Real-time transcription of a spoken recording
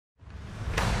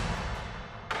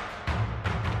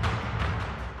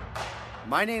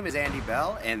My name is Andy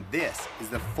Bell, and this is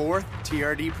the 4th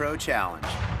TRD Pro Challenge.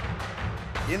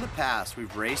 In the past,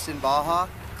 we've raced in Baja,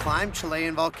 climbed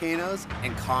Chilean volcanoes,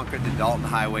 and conquered the Dalton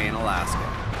Highway in Alaska.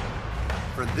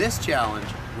 For this challenge,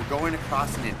 we're going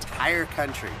across an entire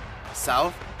country,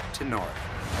 south to north.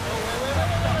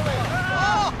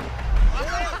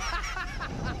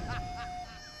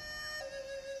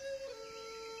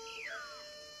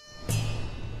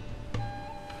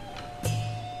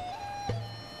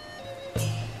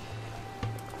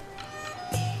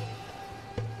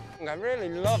 I really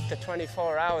loved the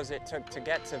 24 hours it took to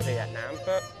get to Vietnam,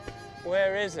 but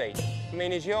where is he? I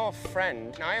mean, he's your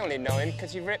friend. I only know him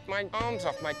because he ripped my arms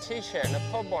off my t-shirt in a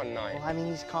pub one night. Well, I mean,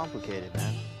 he's complicated,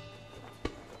 man.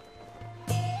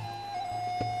 I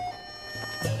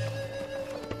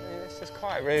mean, this is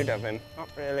quite rude of him, not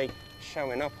really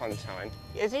showing up on time.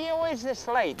 Is he always this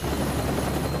late?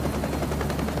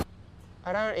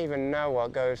 I don't even know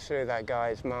what goes through that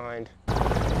guy's mind.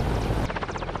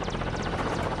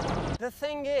 The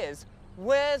thing is,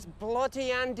 where's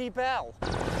bloody Andy Bell?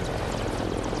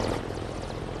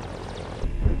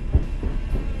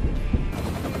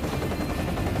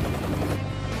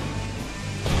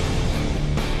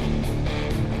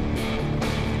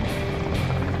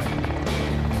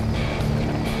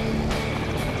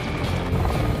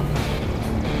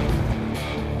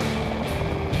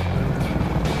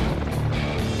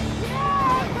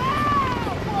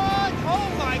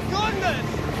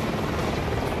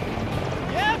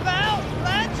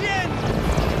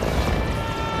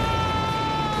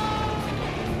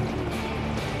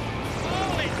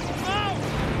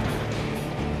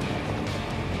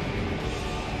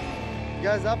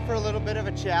 You guys up for a little bit of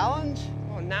a challenge?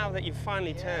 Well, now that you've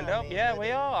finally turned up, yeah, we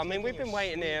are. I mean, we've been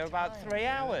waiting here about 3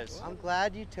 hours. I'm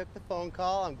glad you took the phone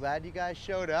call. I'm glad you guys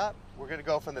showed up. We're gonna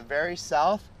go from the very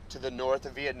south to the north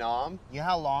of Vietnam. You know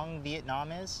how long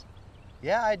Vietnam is?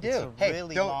 Yeah, I do. It's a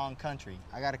really long country.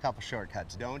 I got a couple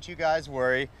shortcuts. Don't you guys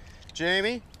worry.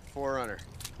 Jamie, Forerunner.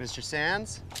 Mr.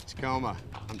 Sands, Tacoma.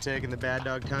 I'm taking the Bad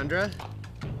Dog Tundra.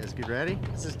 You guys get ready?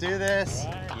 Let's just do this.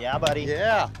 Yeah, buddy.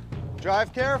 Yeah.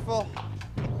 Drive careful.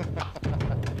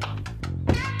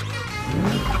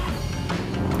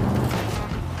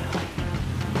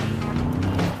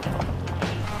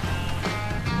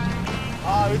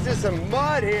 Oh, there's just some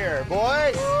mud here,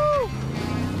 boys. Woo!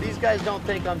 These guys don't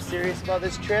think I'm serious about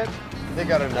this trip. They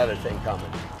got another thing coming.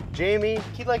 Jamie,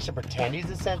 he likes to pretend he's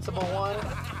a sensible one.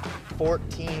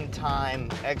 14-time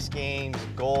X Games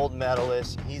gold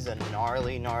medalist. He's a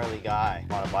gnarly, gnarly guy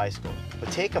on a bicycle.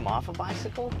 But take him off a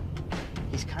bicycle,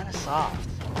 he's kind of soft.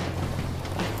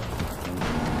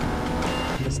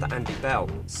 Mr. Andy Bell,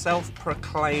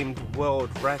 self-proclaimed world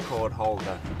record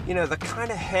holder. You know, the kind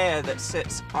of hair that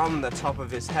sits on the top of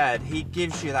his head, he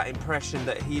gives you that impression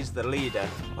that he's the leader,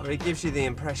 or he gives you the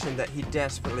impression that he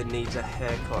desperately needs a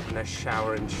haircut and a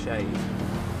shower and shave.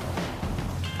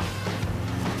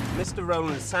 Mr.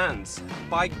 Roland Sands,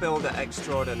 bike builder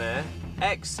extraordinaire,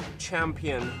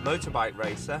 ex-champion motorbike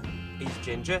racer. He's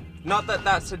ginger. Not that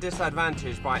that's a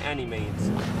disadvantage by any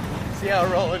means. See how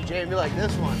Roland Jamie like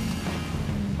this one?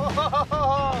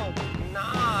 Oh,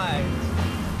 nice!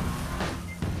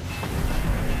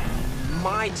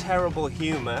 My terrible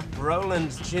humor,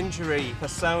 Roland's gingery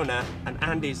persona, and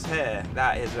Andy's hair,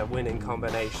 that is a winning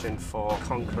combination for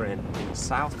conquering the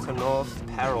south to north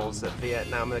perils that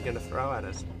Vietnam are going to throw at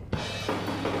us.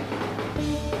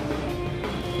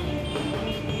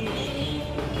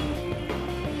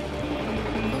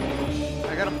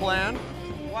 I got a plan.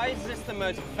 Why is this the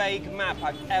most vague map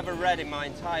I've ever read in my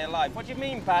entire life? What do you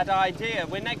mean, bad idea?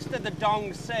 We're next to the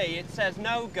Dong Sea. It says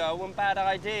no go and bad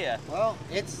idea. Well,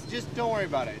 it's just, don't worry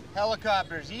about it.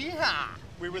 Helicopters, yeehaw!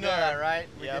 We were there, that, right?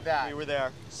 We did that. We were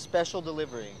there. Special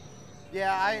delivery.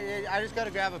 Yeah, I just got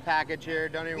to grab a package here.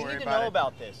 Don't even worry about it. We need to know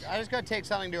about this. I just got to take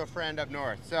something to a friend up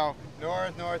north. So,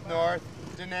 north.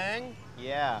 Da Nang.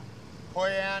 Yeah. Hoi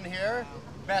An here.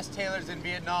 Best tailors in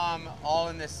Vietnam, all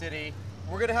in this city.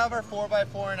 We're gonna have our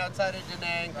 4x4 outside of Da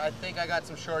Nang. I think I got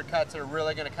some shortcuts that are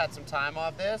really gonna cut some time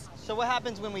off this. So what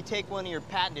happens when we take one of your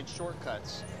patented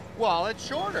shortcuts? Well, it's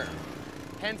shorter.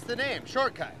 Hence the name,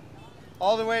 shortcut.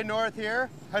 All the way north here,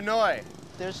 Hanoi.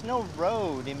 There's no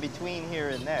road in between here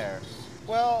and there.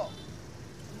 Well,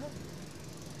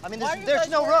 I mean, there's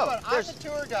no road. I'm the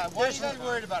tour guide. Why are you guys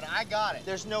worried about it? I got it.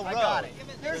 There's no road. I got it.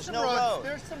 There's some no roads. road.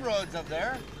 There's some roads up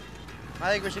there. I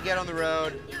think we should get on the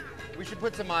road. We should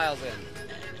put some miles in.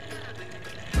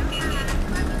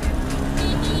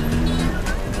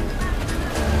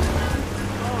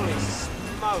 Holy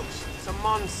smokes, it's a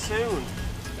monsoon.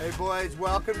 Hey boys,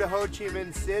 welcome to Ho Chi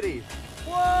Minh City.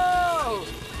 Whoa!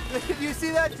 Did you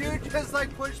see that dude just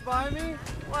like push by me?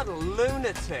 What a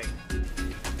lunatic.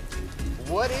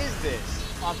 What is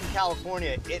this? I'm from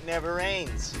California. It never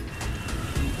rains.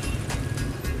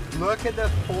 Look at the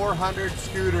 400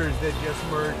 scooters that just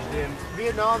merged in.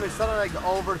 Vietnam is something like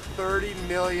over 30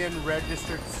 million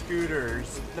registered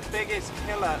scooters. The biggest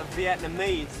killer of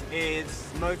Vietnamese is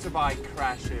motorbike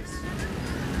crashes.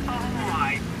 Oh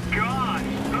my gosh,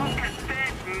 look at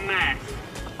this mess.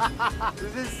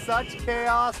 This is such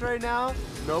chaos right now.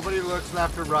 Nobody looks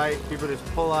left or right. People just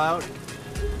pull out.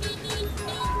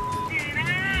 Get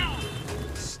out!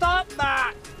 Stop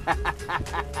that!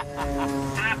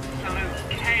 Absolute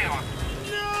chaos.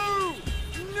 No!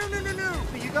 No, no, no, no!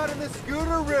 You got in the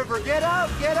scooter river. Get out,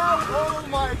 get out! Oh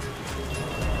my